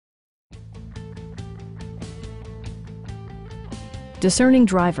Discerning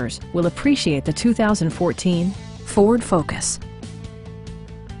drivers will appreciate the 2014 Ford Focus.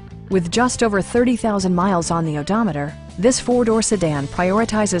 With just over 30,000 miles on the odometer, this four-door sedan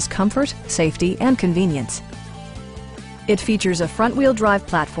prioritizes comfort, safety, and convenience. It features a front-wheel drive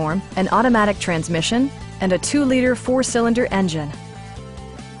platform, an automatic transmission, and a 2-liter 4-cylinder engine.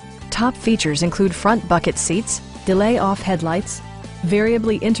 Top features include front bucket seats, delay-off headlights,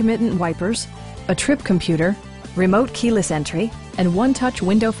 variably intermittent wipers, a trip computer, remote keyless entry, and one-touch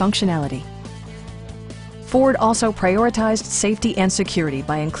window functionality. Ford also prioritized safety and security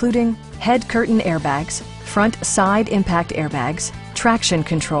by including head curtain airbags, front side impact airbags, traction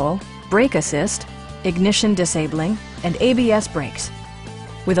control, brake assist, ignition disabling, and ABS brakes.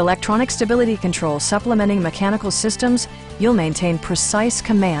 With electronic stability control supplementing mechanical systems, you'll maintain precise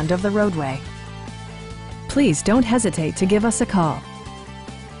command of the roadway. Please don't hesitate to give us a call.